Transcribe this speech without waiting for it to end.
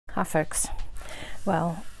Hi folks.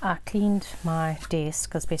 Well, I cleaned my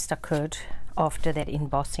desk as best I could after that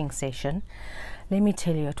embossing session. Let me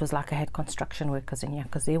tell you, it was like I had construction workers in here,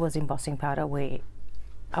 because there was embossing powder where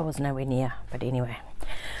I was nowhere near. But anyway,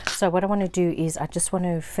 so what I want to do is I just want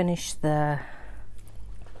to finish the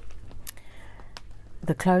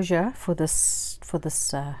closure for this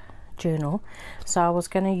journal. So I was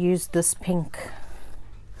going to use this pink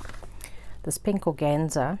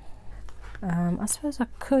organza. I suppose I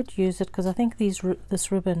could use it because I think this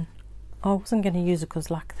ribbon, I wasn't going to use it because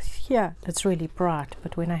like here it's really bright,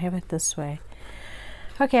 but when I have it this way,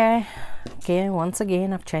 okay, once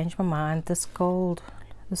again I've changed my mind. This gold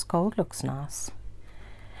looks nice.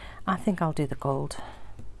 I think I'll do the gold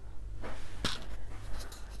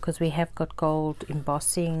because we have got gold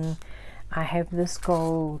embossing. I have this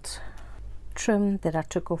gold trim that I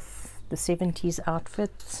took off the 70s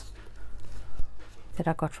outfits that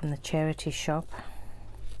I got from the charity shop.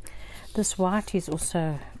 This white is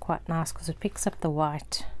also quite nice because it picks up the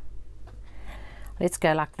white. Let's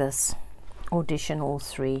go like this. Audition all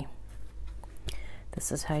three. This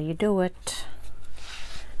is how you do it.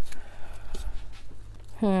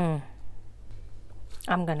 I'm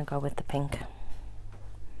gonna go with the pink.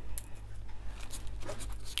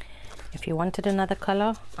 If you wanted another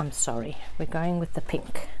color, I'm sorry, we're going with the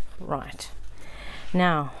pink. Right,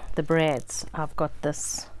 now the brads, I've got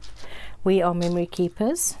this. We are memory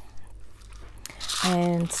keepers,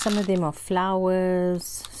 and some of them are flowers,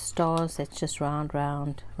 stars, that's just round,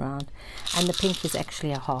 and the pink is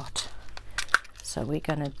actually a heart. So we're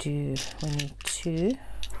gonna do, we need two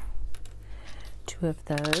of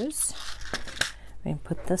those. We can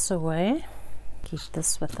put this away, keep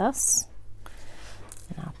this with us,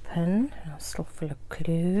 and our pin, and our still full of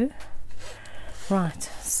glue. Right,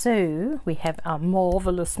 so we have our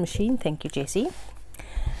marvelous machine. Thank you, Jessie.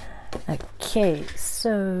 Okay,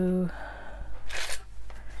 so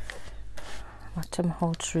bottom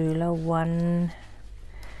holds ruler 1.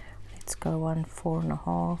 Let's go on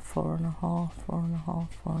 4.5, 4.5, 4.5,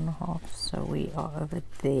 4.5. So we are over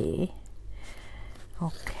there.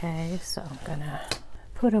 Okay, so I'm gonna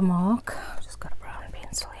put a mark. I've just got a brown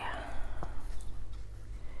pencil here.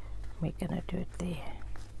 We're gonna do it there.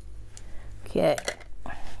 Okay,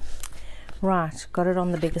 right, got it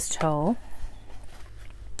on the biggest hole,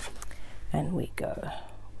 and we go.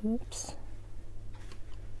 Oops.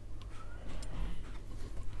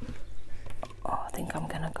 Oh, I think I'm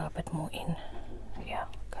gonna go a bit more in. Yeah,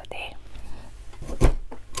 go there,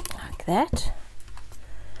 like that.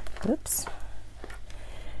 Oops.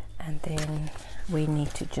 And then we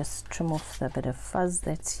need to just trim off the bit of fuzz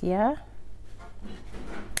that's here.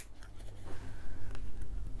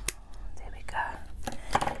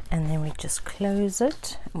 And then we just close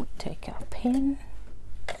it, and we take our pen,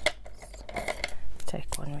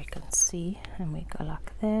 take one we can see, and we go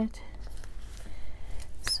like that.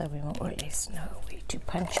 So we more or less know where to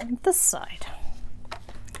punch on this side.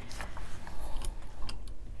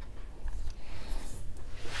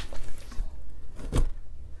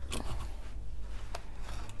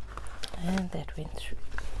 And that went through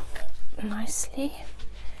nicely.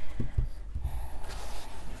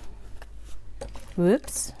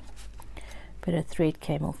 Whoops. Bit of thread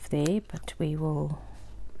came off there, but we will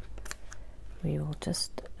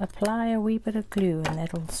just apply a wee bit of glue, and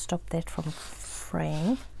that'll stop that from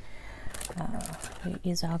fraying. Where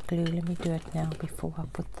is our glue? Let me do it now before I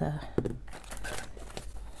put the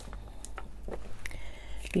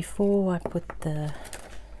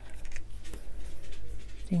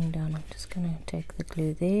thing down. I'm just going to take the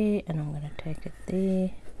glue there, and I'm going to take it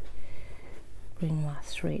there, bring my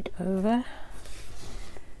thread over.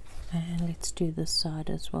 And let's do this side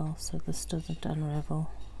as well, so this doesn't unravel.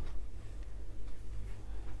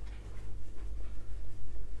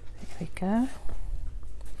 There we go.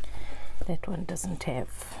 That one doesn't have.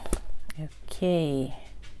 Okay.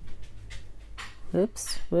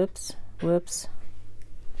 Whoops, whoops, whoops.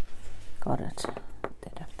 Got it. Put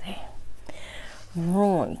that up there.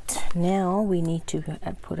 Right, now we need to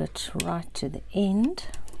put it right to the end.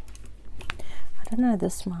 I don't know,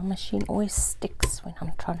 my machine always sticks when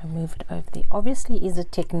I'm trying to move it over there. Obviously is a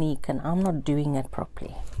technique, and I'm not doing it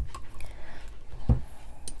properly.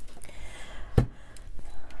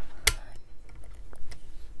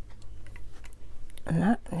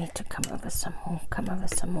 No, I need to come over some more, come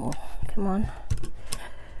on.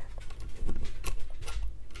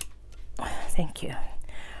 Thank you.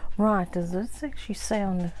 Right, does this actually say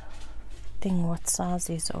on the thing what size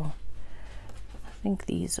these are? I think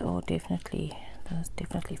these are definitely, those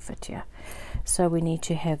definitely fit here. So we need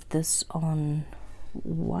to have this on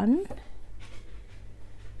 1.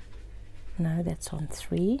 no, that's on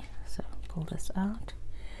 3, so pull this out.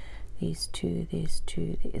 These 2, there's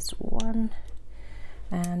 2, there's 1,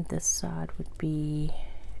 and this side would be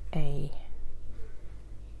A,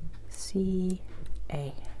 C,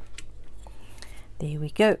 A. There we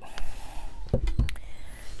go.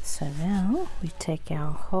 So now we take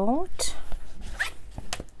our heart,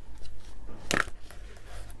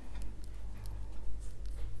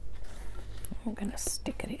 I'm going to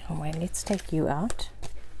stick it in. Wait, let's take you out,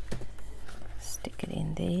 stick it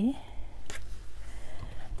in there.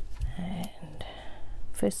 And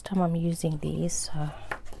first time I'm using these, so,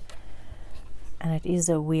 and it is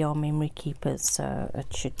a We Are Memory Keepers, so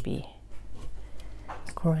it should be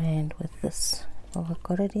grand with this. Oh, I've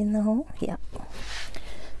got it in the hole. Yeah.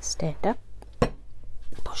 Stand up,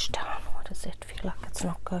 push down. What does that feel like? It's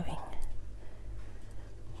not going.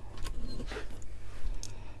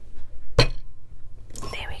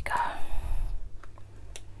 There we go.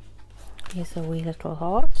 Here's a wee little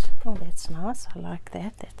heart. Oh, that's nice. I like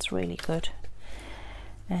that. That's really good.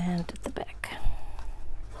 And at the back.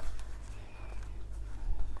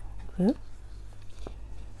 Good.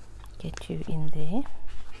 Get you in there.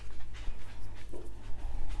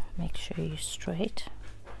 Make sure you're straight.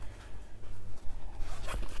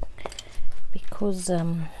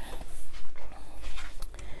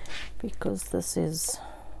 Because this is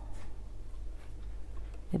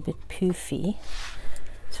a bit poofy,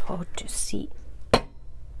 it's hard to see. There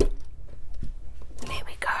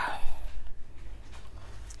we go.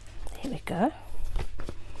 There we go.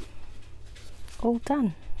 All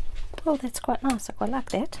done. Oh, that's quite nice. I quite like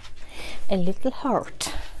that. A little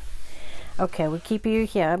heart. Okay, we'll keep you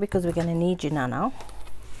here because we're going to need you now.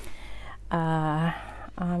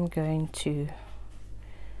 I'm going to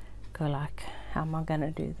go like, how am I going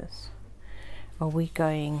to do this? Are we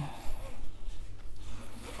going,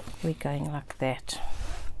 we're going like that.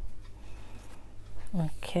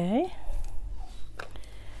 Okay.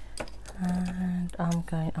 And I'm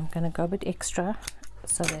going to go a bit extra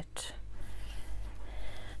so that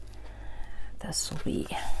this will be,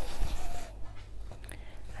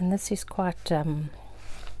 and this is quite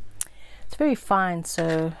it's very fine,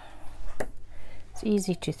 so it's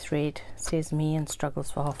easy to thread. It says me and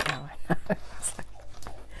struggles for half an hour.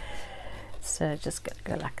 So just gonna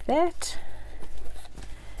go like that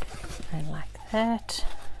and like that,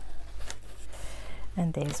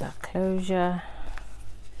 and there's our closure.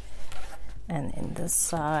 And then this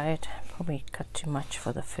side, probably cut too much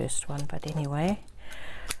for the first one, but anyway,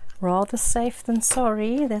 rather safe than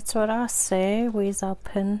sorry, that's what I say. Where's our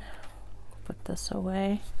pin? Put this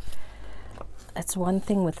away. That's one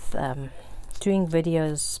thing with doing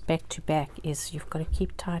videos back to back, is you've got to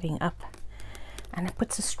keep tidying up, and it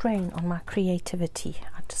puts a strain on my creativity.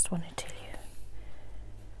 I just want to tell you.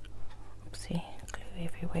 Oopsie, glue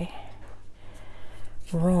everywhere.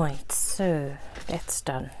 Right, so that's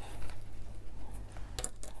done.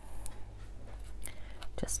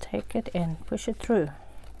 Just take it and push it through.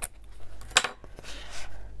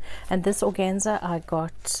 And this organza, I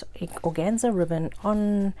got organza ribbon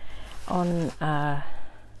on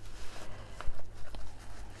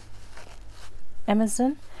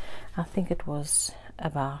Amazon. I think it was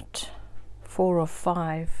about 4 or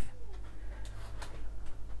 5.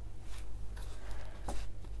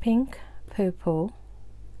 Pink, purple,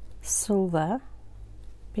 silver,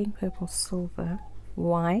 pink, purple, silver,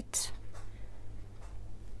 white.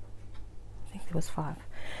 I think there was 5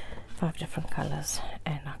 different colors,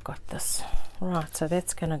 and I got this. Right, so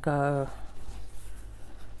that's gonna go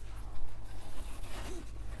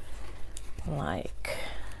like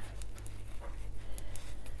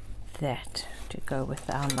that to go with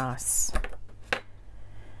our nice.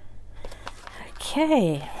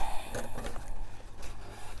 Okay,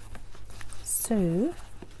 so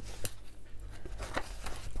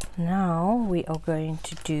now we are going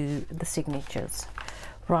to do the signatures.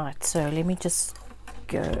 Right, so let me just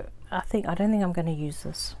go. I don't think I'm going to use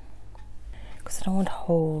this because I don't want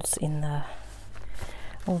holes in the,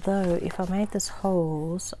 although if I made this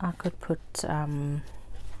holes I could put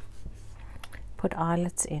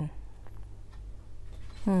eyelets in.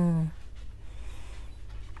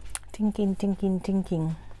 Thinking.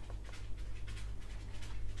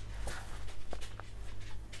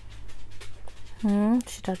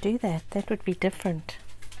 Should I do that? That would be different.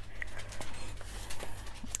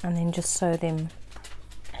 And then just sew them.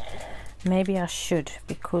 Maybe I should,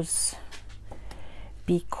 because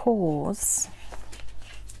what's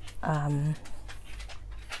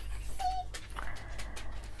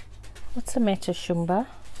the matter, Shumba?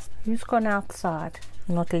 Who's gone outside?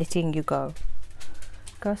 I'm not letting you go.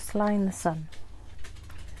 Go lie in the sun.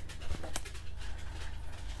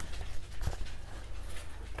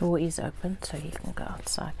 Door is open, so you can go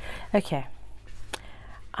outside. Okay,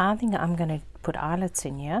 I think I'm going to put eyelets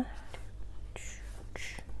in here,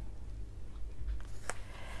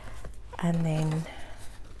 and then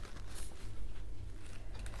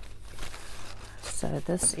sew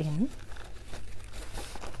this in.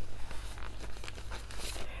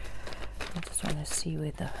 I just want to see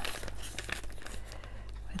where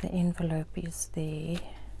the envelope is there.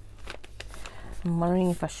 I'm wondering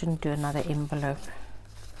if I shouldn't do another envelope.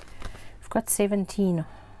 I've got 17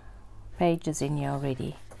 pages in here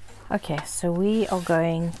already. Okay, so we are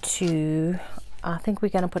going to, I think we're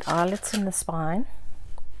going to put eyelets in the spine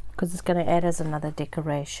because it's going to add as another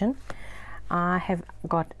decoration. I have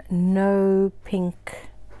got no pink.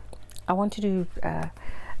 I want to do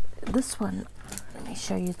this one. Let me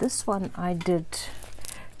show you. This one I did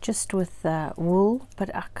just with wool,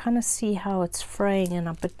 but I kind of see how it's fraying, and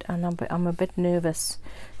I'm a bit nervous,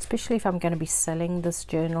 especially if I'm going to be selling this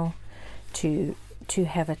journal, to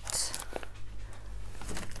have it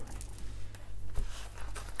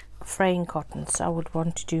fraying cotton. So I would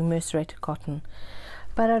want to do mercerated cotton,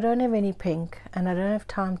 but I don't have any pink and I don't have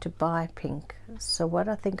time to buy pink. So what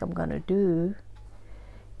I think I'm going to do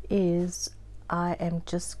is I am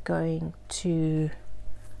just going to,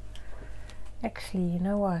 actually, you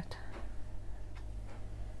know what,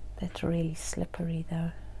 that's really slippery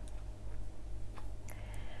though.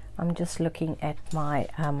 I'm just looking at my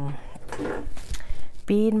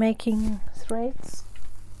bead making threads,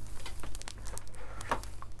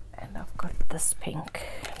 and I've got this pink,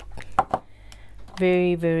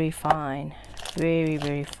 very, very fine, very,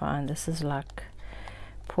 very fine. This is like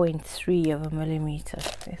 0.3 of a millimeter.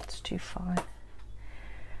 It's too fine.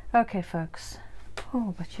 Okay folks.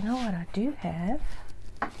 Oh, but you know what I do have?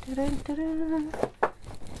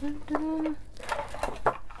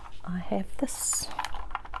 I have this.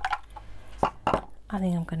 I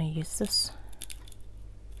think I'm going to use this.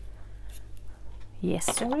 Yes,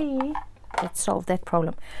 sorry. Let's solve that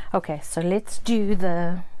problem. Okay, so let's do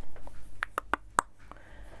the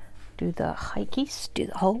hikes, do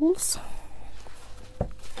the holes.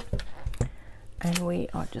 And we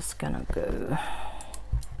are just going to go,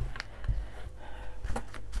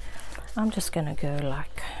 I'm just going to go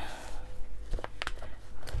like,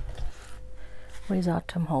 where's our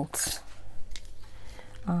Tim Holtz?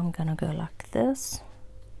 I'm going to go like this,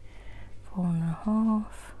 4.5,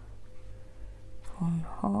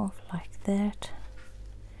 4.5, like that.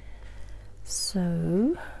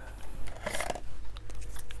 So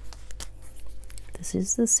this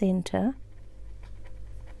is the center.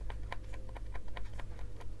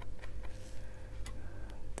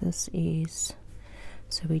 This is,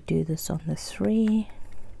 so we do this on the 3,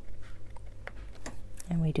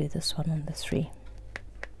 and we do this one on the 3.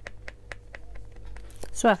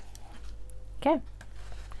 So, okay,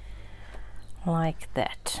 like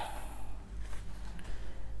that,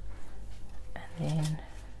 and then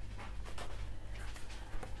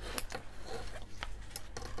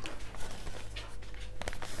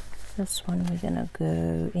this one we're gonna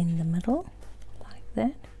go in the middle, like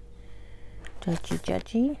that. Judgy,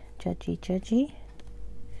 judgy, judgy, judgy,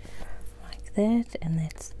 like that, and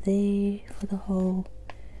that's there for the hole,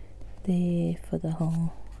 there for the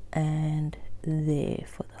hole, and there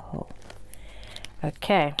for the hole.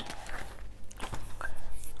 Okay,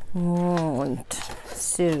 and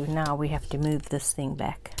so now we have to move this thing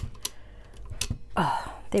back.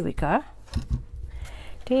 Oh, there we go.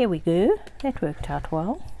 There we go. That worked out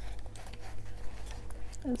well.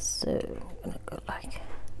 So I'm gonna go like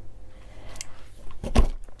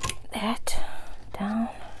that, down.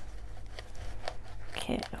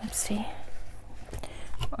 Okay, oopsie.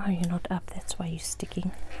 Oh, you're not up, that's why you're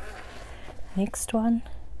sticking. Next one.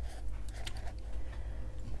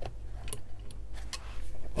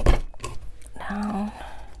 Down.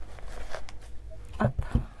 Up.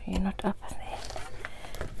 You're not up there.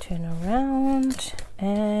 Turn around.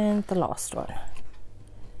 And the last one.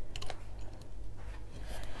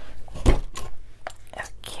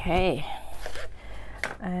 Okay.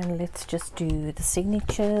 And let's just do the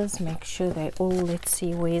signatures. Make sure they all, let's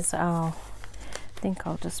see, where's our, I think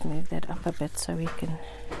I'll just move that up a bit so we can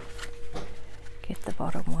get the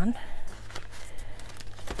bottom one.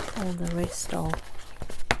 All the rest are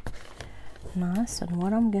nice. And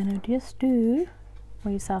what I'm gonna just do,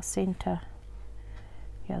 where's our center?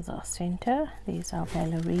 Here's our center. There's our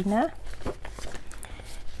ballerina.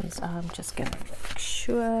 I'm just gonna make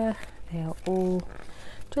sure they are all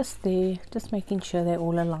just there, just making sure they're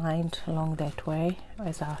all aligned along that way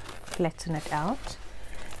as I flatten it out.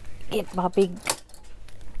 Get my big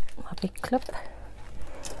clip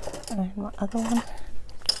and my other one.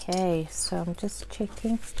 Okay, so I'm just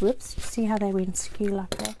checking. Whoops, see how they went skew like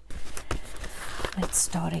that? Let's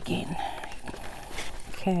start again.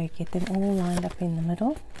 Okay, get them all lined up in the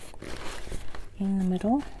middle. In the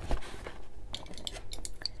middle.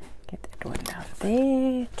 Get that one down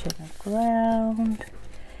there, turn it around.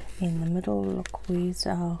 In the middle, look, where's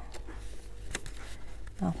our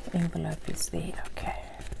envelope is there. Okay.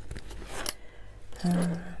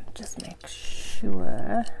 Just make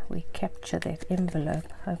sure we capture that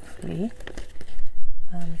envelope, hopefully.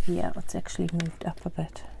 Yeah, it's actually moved up a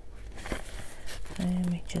bit.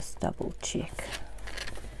 Let me just double check.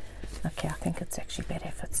 Okay, I think it's actually better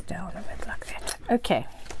if it's down a bit like that. Okay,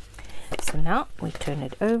 so now we turn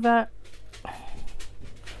it over.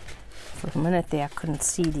 For a minute there I couldn't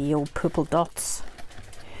see the old purple dots.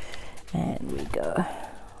 And we go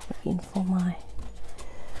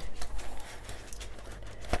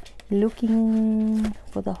looking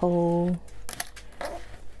for the hole.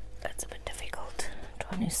 That's a bit difficult,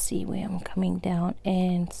 trying to see where I'm coming down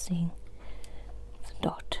and seeing the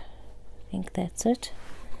dot. I think that's it.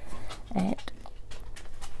 And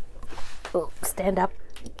stand up.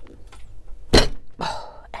 And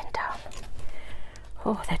down.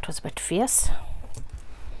 Oh, that was a bit fierce.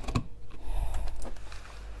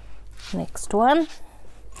 Next one.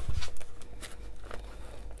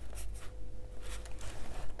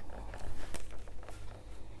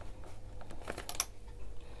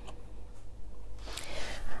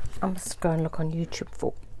 I'm just going to look on YouTube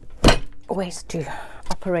for ways to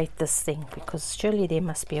operate this thing, because surely there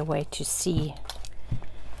must be a way to see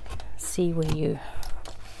where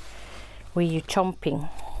you're chomping,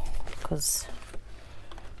 because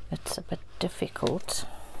it's a bit difficult.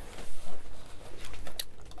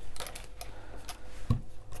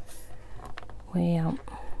 Well,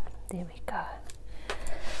 there we go.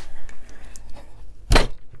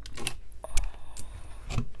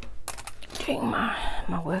 Doing my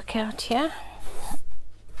workout here.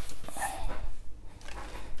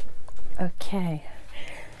 Okay,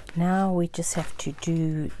 now we just have to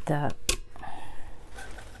do the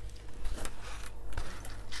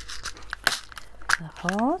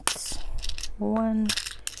hearts. 1,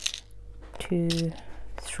 2,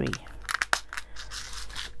 3.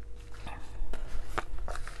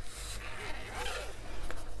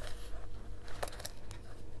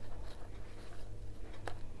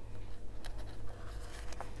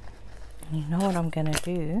 You know what I'm going to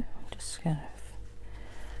do? Just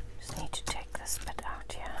need to take this bit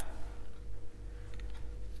out here.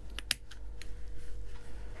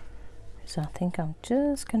 So I think I'm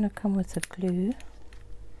just going to come with the glue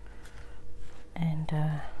and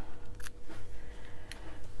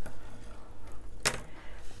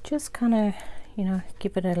just kind of, you know,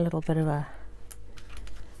 give it a little bit of a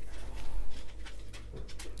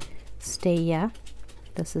stay here.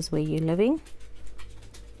 This is where you're living.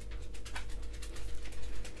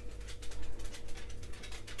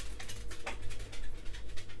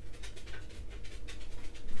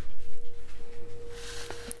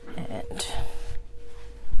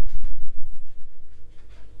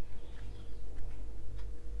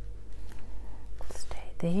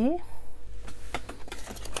 There.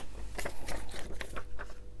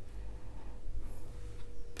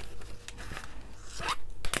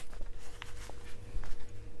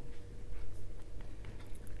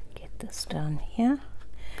 Get this down here.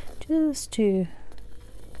 Just to...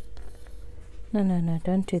 No,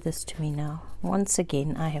 don't do this to me now. Once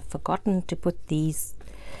again, I have forgotten to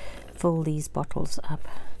fill these bottles up.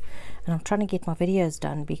 And I'm trying to get my videos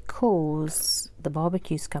done because the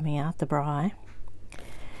barbecue's coming out, the braai.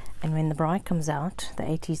 And when the braai comes out, the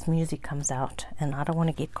 80s music comes out, and I don't want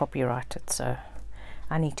to get copyrighted, so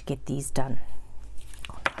I need to get these done.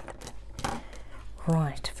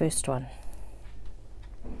 Right, first one.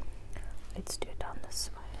 Let's do it down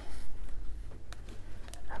this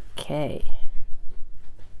way. Okay.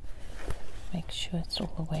 Make sure it's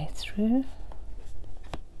all the way through.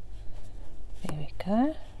 There we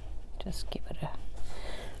go. Just give it a...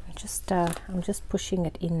 I'm just pushing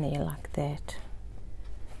it in there like that.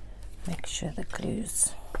 Make sure the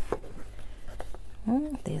glue's...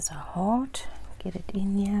 there's a heart. Get it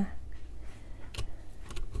in here.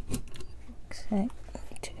 Okay,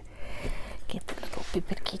 need to get the little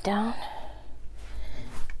pipperki down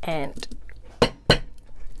and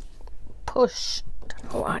push.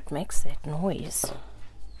 Don't know why it makes that noise.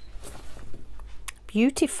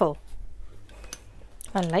 Beautiful.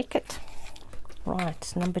 I like it.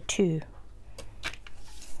 Right, number 2.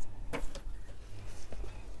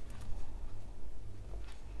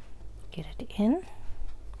 Get it in.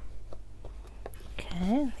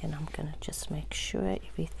 Okay, then I'm going to just make sure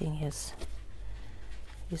everything is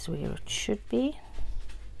is where it should be.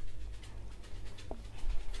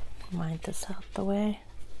 Mind this out the way.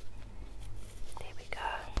 There we go.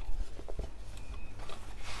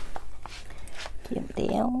 Get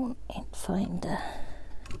down and find a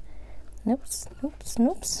noops, noops,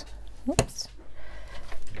 noops, noops.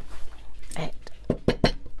 And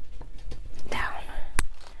down.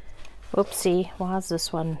 Whoopsie, why is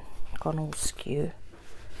this one gone all skew?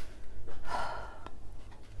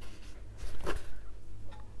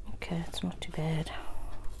 Okay, it's not too bad.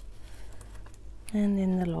 And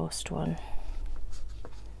then the last one.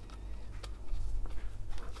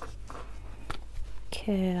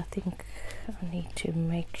 Okay, I think I need to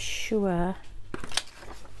make sure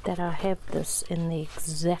that I have this in the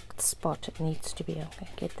exact spot it needs to be. I'm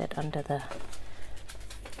going to get that under the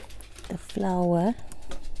flower.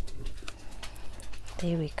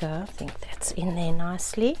 There we go. I think that's in there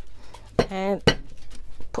nicely. And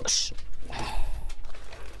push.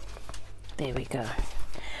 There we go.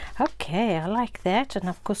 Okay, I like that. And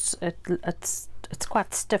of course it's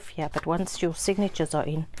quite stiff here, but once your signatures are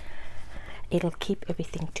in, it'll keep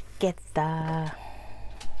everything together.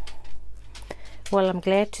 Well, I'm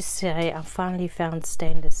glad to say I finally found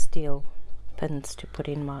stainless steel pins to put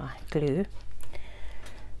in my glue,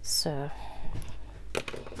 so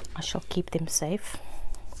I shall keep them safe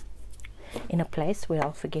in a place where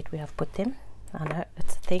I'll forget where I've put them. I know,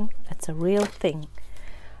 it's a thing, it's a real thing.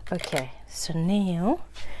 Okay, so now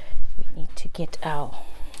we need to get our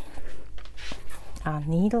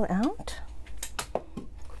needle out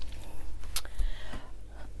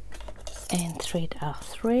and thread our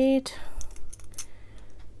thread.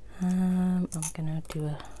 I'm gonna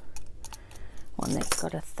do one that's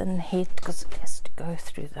got a thin head because it has to go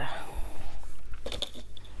through the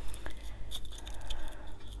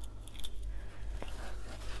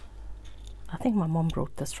I think my mom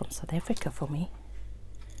brought this from South Africa for me.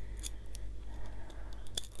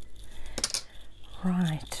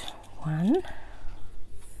 Right, one,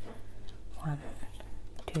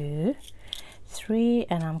 2, 3,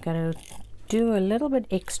 and I'm going to do a little bit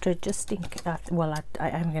extra just in case. Well, I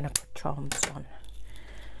am going to put charms on,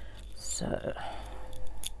 so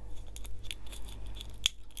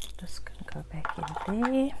just going to go back in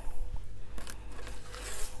there.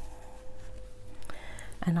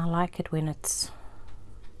 And I like it when it's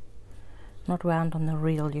not round on the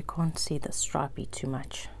reel, you can't see the stripey too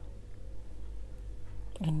much.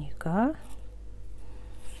 In you go.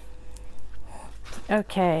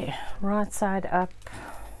 Okay, right side up,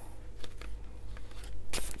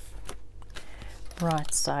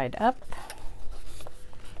 right side up.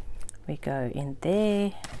 We go in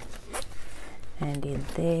there and in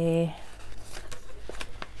there,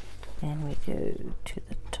 and we go to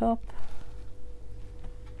the top.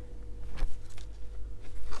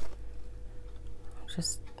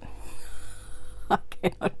 Just I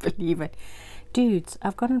cannot believe it, dudes.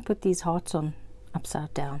 I've got to put these hearts on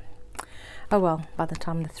upside down. Oh well, by the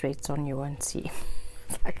time the thread's on you won't see.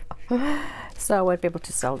 So I won't be able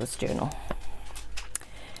to sell this journal.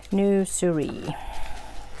 No siree.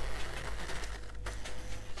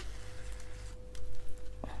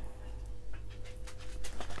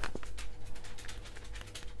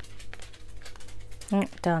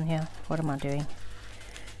 Down here, what am I doing?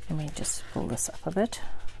 Let me just pull this up a bit.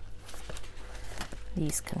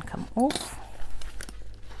 These can come off.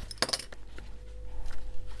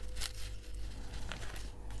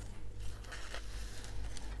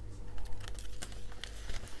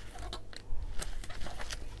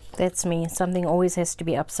 That's me. Something always has to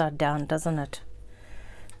be upside down, doesn't it?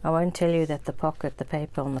 I won't tell you that the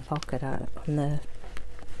paper on the pocket, on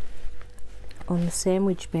the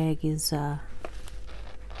sandwich bag is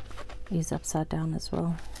upside down as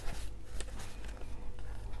well.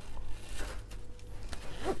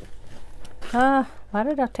 Why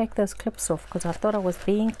did I take those clips off? Because I thought I was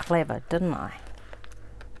being clever, didn't I?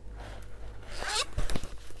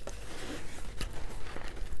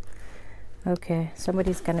 Okay,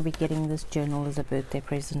 somebody's going to be getting this journal as a birthday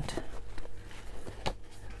present,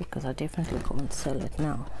 because I definitely can't sell it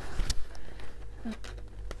now.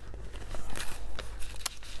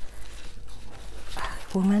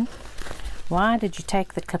 Woman, why did you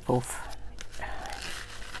take the clip off?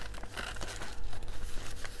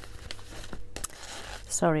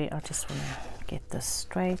 Sorry, I just want to get this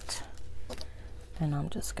straight, and I'm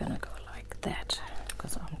just going to go like that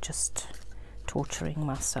because I'm just torturing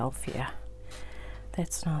myself here.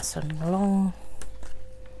 That's nice and long.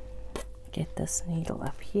 Get this needle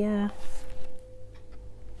up here.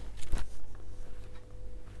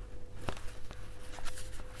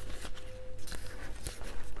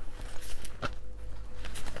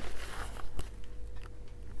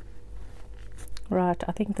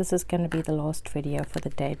 I think this is going to be the last video for the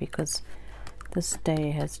day, because this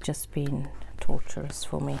day has just been torturous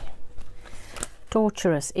for me.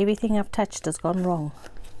 Torturous. Everything I've touched has gone wrong.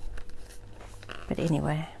 But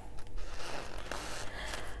anyway,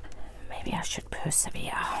 maybe I should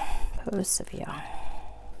persevere. Persevere.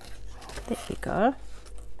 There we go.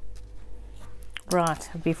 Right,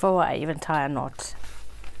 before I even tie a knot,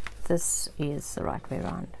 this is the right way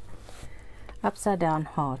around. Upside down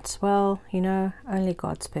hearts. Well, you know, only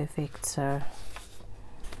God's perfect, so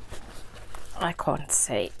I can't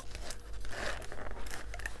say.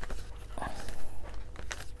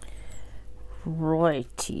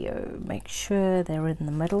 Rightio. Make sure they're in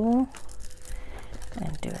the middle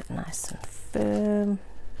and do it nice and firm.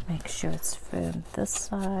 Make sure it's firm this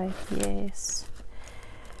side, yes.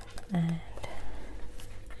 And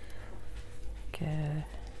go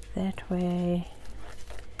that way.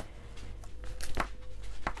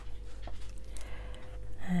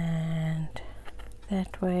 And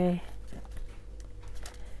that way,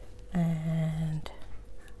 and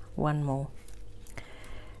one more,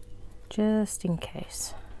 just in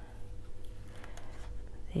case.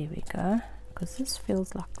 There we go, because this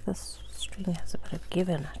feels like this string has a bit of give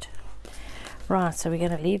in it. Right, so we're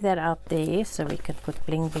going to leave that out there so we can put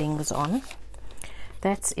bling blings on.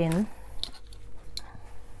 That's in.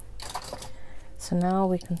 So now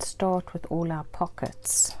we can start with all our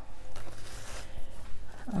pockets.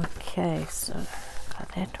 Okay, so go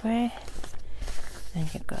that way, then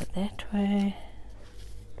you go that way.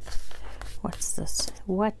 What's this?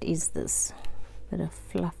 What is this? Bit of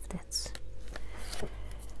fluff that's. There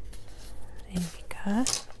we go.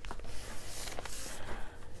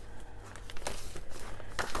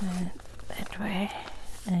 And that way,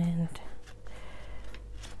 and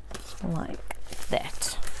like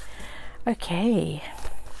that. Okay.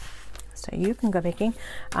 So you can go back in.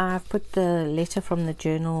 I've put the letter from the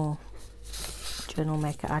journal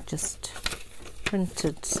maker. I just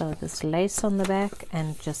printed, so there's lace on the back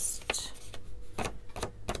and just,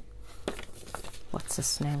 what's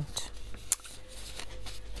this named?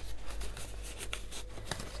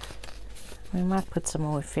 We might put some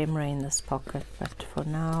more ephemera in this pocket, but for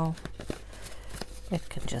now it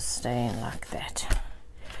can just stay in like that.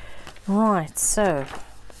 Right, so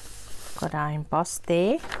got our embossed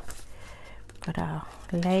there. Got our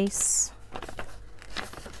lace,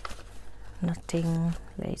 knitting,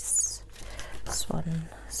 lace,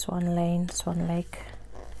 swan lake.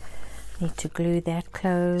 Need to glue that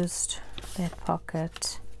closed, that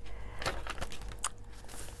pocket.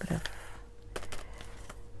 Bit of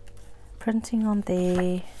printing on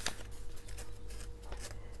there.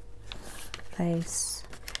 Lace.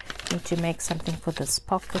 Need to make something for this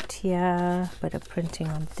pocket here. Bit of printing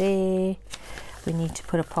on there. We need to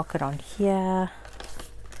put a pocket on here.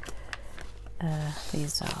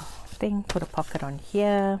 There's our thing. Put a pocket on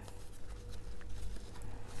here.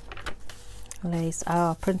 Lace.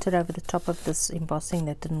 I printed over the top of this embossing.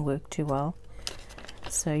 That didn't work too well.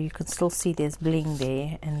 So you can still see there's bling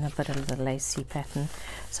there and a bit of the lacy pattern.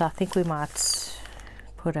 So I think we might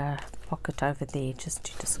put a pocket over there just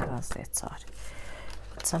to disguise that side.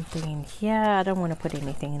 Put something in here. I don't want to put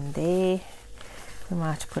anything in there. We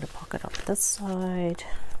might put a pocket on this side.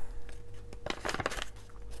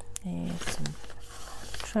 There's some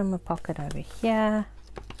trim a pocket over here.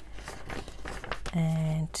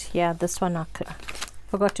 And yeah, this one I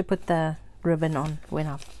forgot to put the ribbon on when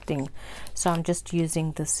I think. So I'm just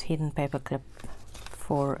using this hidden paper clip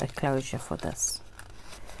for a closure for this.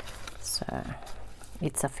 So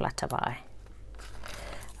it's a flutterby.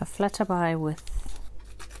 A flutterby with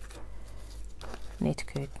net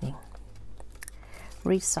curtaining.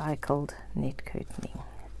 Recycled net curtaining.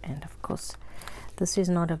 And of course this is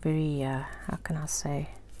not a very how can I say,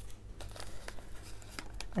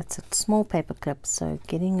 it's a small paper clip, so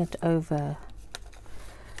getting it over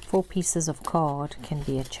 4 pieces of card can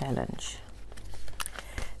be a challenge.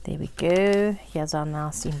 There we go. Here's our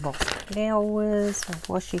nice embossed flowers, our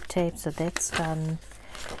washi tape, so that's done.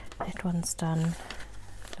 That one's done.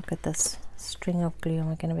 Look at this string of glue. Am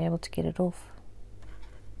I going to be able to get it off?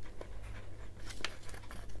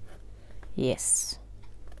 Yes.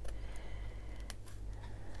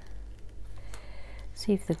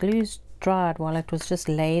 See, if the glue's dried while it was just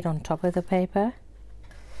laid on top of the paper,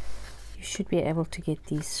 you should be able to get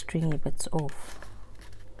these stringy bits off.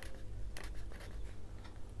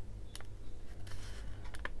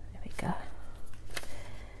 There we go.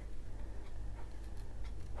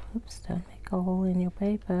 Oops, don't make a hole in your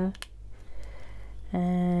paper.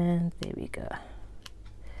 And there we go.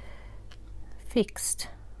 Fixed.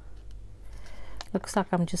 Looks like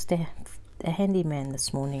I'm just a handyman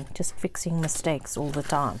this morning, just fixing mistakes all the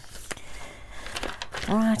time.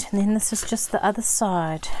 Alright, and then this is just the other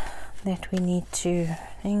side that we need to,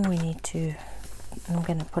 I'm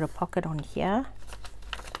going to put a pocket on here.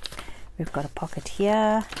 We've got a pocket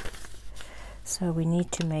here. So we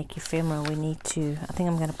need to make ephemera. I think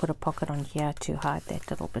I'm going to put a pocket on here to hide that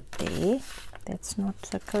little bit there. That's not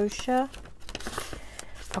so kosher.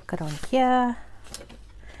 Pocket on here.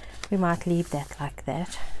 We might leave that like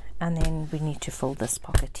that. And then we need to fill this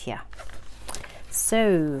pocket here.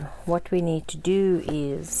 So what we need to do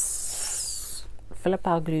is fill up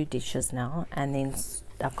our glue dishes now, and then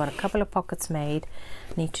I've got a couple of pockets made.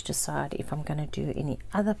 Need to decide if I'm going to do any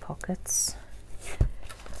other pockets,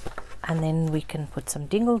 and then we can put some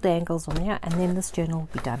dingle dangles on here, and then this journal will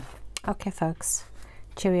be done. Okay folks,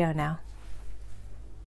 cheerio now.